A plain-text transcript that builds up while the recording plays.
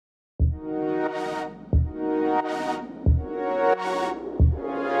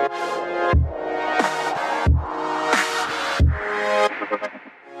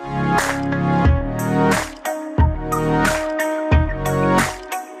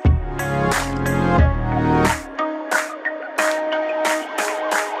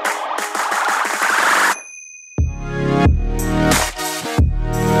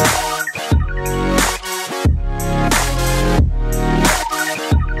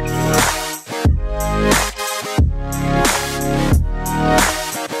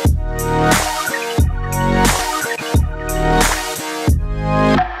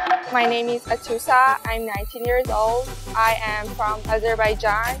I'm 19 years old. I am from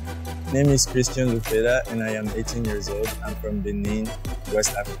Azerbaijan. My name is Christian Lupeda and I am 18 years old. I'm from Benin,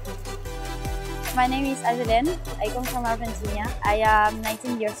 West Africa. My name is Adeline. I come from Argentina. I am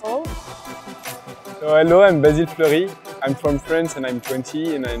 19 years old. So hello, I'm Basile Fleury. I'm from France and I'm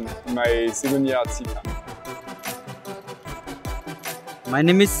 20 and I'm in my second year at CEFAM. My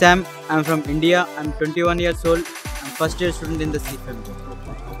name is Sam. I'm from India. I'm 21 years old. I'm first year student in the CEFAM.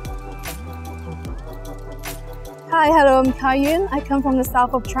 Hi, hello, I'm Kayun. I come from the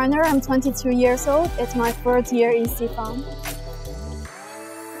south of China. I'm 22 years old. It's my third year in CEFAM.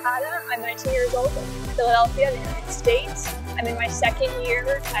 Anna, I'm 19 years old from Philadelphia, the United States. I'm in my second year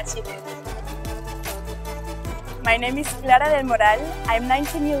at CEFAM. My name is Clara del Moral. I'm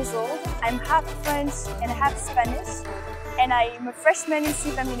 19 years old. I'm half French and half Spanish. And I'm a freshman in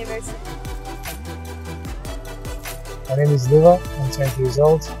CEFAM University. My name is Luva. I'm 20 years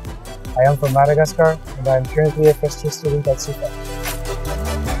old. I am from Madagascar and I am currently a first year student at CEFAM.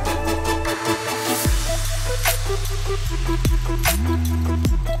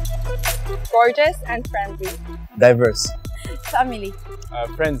 Gorgeous and friendly. Diverse. Family.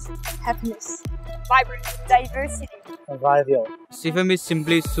 Friends. Happiness. Vibrant. Diversity. Convivial. CEFAM is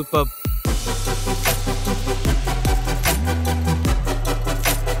simply superb.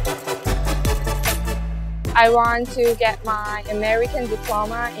 I want to get my American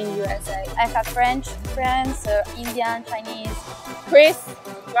diploma in USA. I have French, friends, Indian, Chinese. Chris,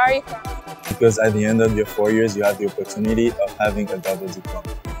 where are you from? Because at the end of your 4 years, you have the opportunity of having a double diploma.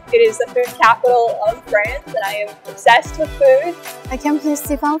 It is the food capital of France and I am obsessed with food. I came to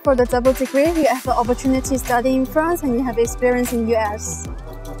CEFAM for the double degree. You have the opportunity to study in France and you have experience in US.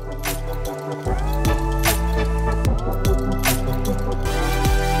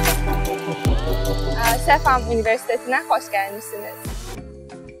 CEFAM Üniversitesi'ne hoş gelmişsiniz.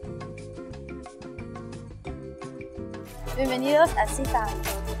 Bienvenidos a CEFAM.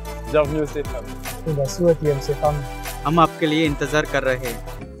 Bienvenue au CEFAM. CEFAM. हम आपके लिए इंतजार कर रहे हैं.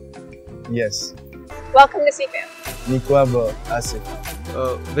 Yes. Welcome to CEFAM. Nikwabo a CEFAM.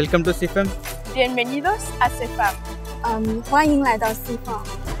 Welcome to CEFAM. Bienvenidos a CEFAM. 欢迎来到 CEFAM.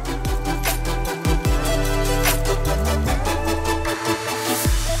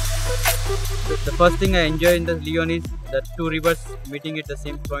 The first thing I enjoy in the Lyon is the two rivers meeting at the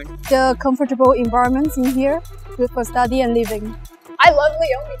same point. The comfortable environments in here, good for study and living. I love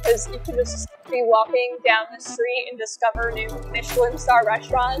Lyon because you can just be walking down the street and discover new Michelin star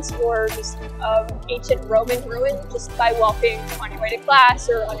restaurants or just ancient Roman ruin just by walking on your way to class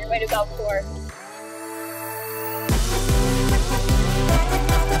or on your way to Belfort.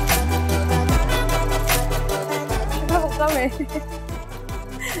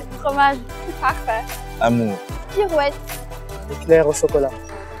 Fromage. Parfait. Amour. Pirouette. Éclair au chocolat.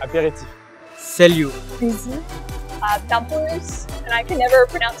 Apéritif. Salut. Plaisir. Pamplemousse, and I can never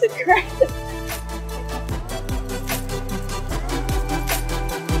pronounce it correctly.